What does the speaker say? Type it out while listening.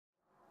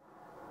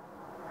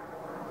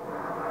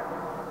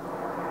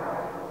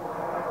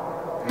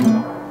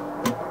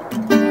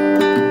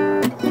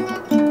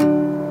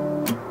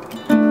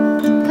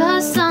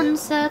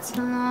thoughts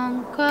no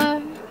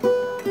longer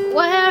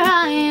where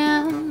I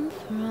am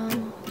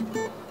from,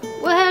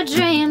 where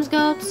dreams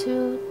go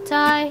to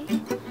die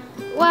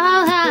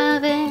while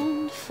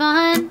having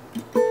fun.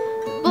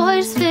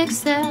 Boys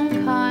fix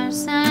their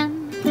cars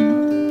and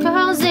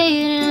girls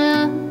eat it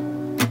up.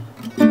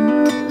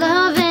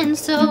 Loving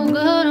so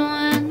good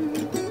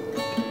when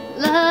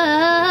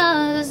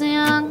love is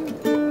young.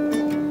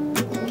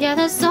 Yeah,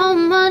 there's so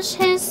much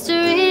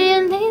history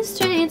in these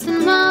streets,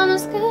 and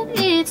mamas could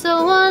eat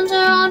so wonder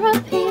on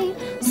repeat.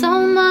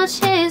 So much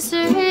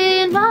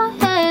history in my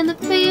head, the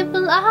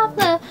people I've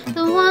left,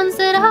 the ones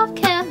that I've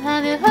kept.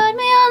 Have you heard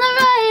me on the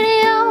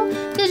radio?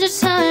 Did you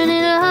turn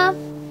it up?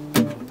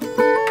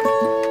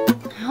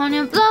 On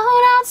your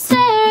blown out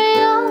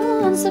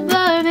stereo in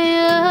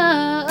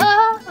Suburbia.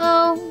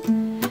 Oh,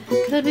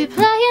 could be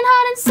playing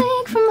hide and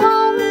seek from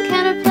home,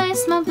 can't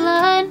replace my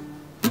blood.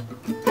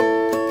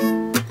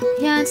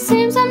 Yeah, it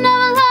seems I'm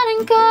never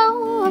letting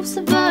go of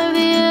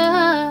Suburbia.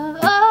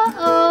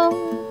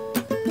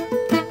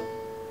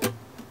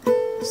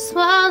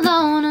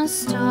 Swallow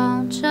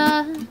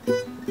nostalgia,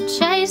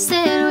 chase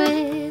it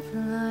with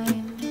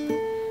lime.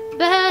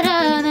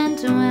 Better than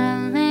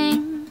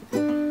dwelling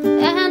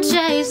and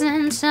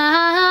chasing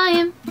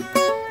time.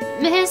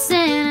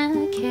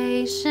 Missing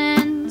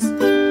occasions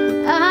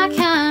I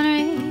can't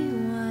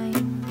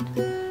rewind.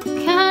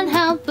 Can't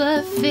help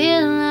but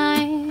feel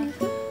like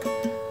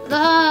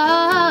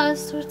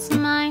lost what's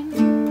mine.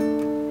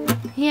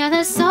 Yeah,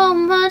 there's so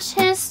much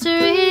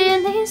history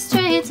in these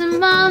streets, and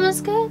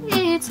mamas could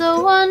eat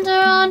so wonder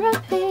on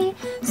repeat.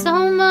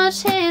 So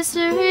much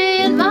history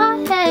in my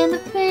head, the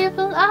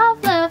people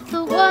I've left,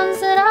 the ones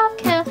that I've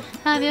kept.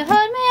 Have you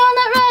heard me on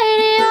that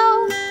radio?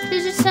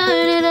 Did you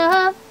turn it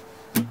up?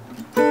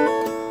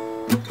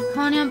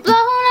 On your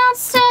blown out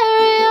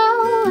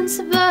stereo in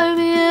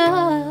Suburbia.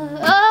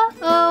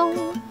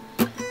 Oh,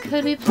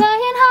 could be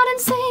playing hide and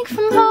seek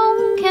from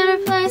home,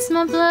 can't replace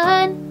my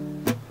blood.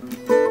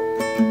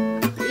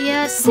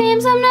 Yeah, it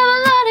seems I'm never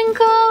letting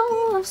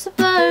go of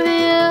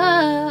Suburbia.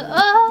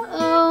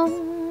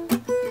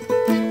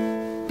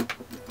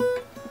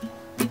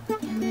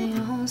 And they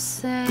all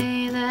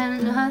say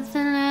that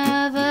nothing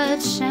ever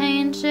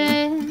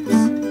changes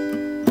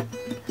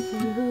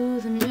through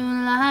the new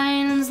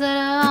lines that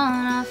are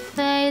on our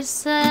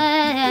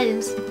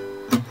faces.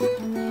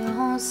 And they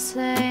all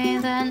say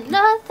that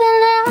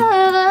nothing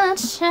ever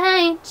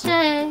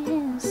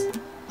changes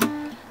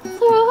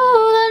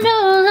through the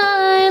new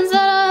lines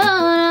that are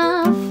on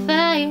our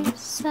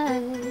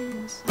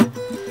faces.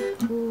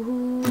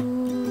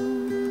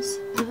 Ooh,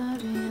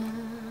 Suburbia.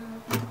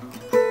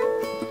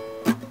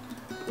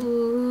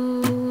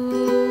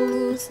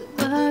 Ooh,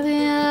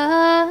 Suburbia.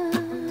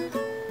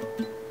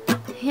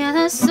 Yeah,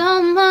 there's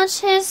so much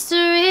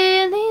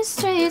history in these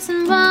streets,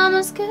 and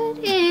mamas could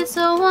eat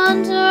so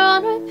wonder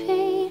on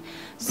repeat.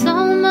 So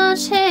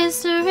much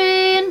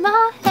history in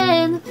my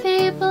head, the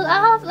people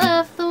I've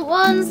left, the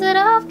ones that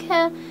I've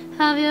kept.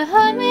 Have you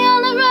heard me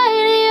on the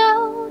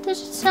radio? Did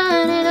you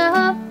turn it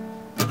up?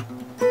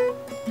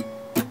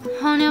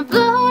 On your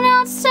blown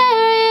out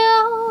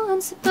stereo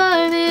in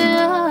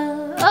Suburbia.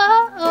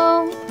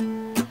 Oh,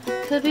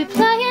 could be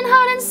playing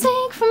hide and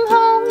seek from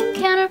home,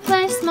 can't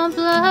replace my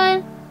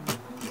blood.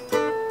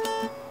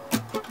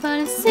 But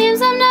it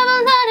seems I'm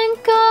never letting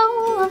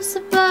go of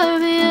Suburbia.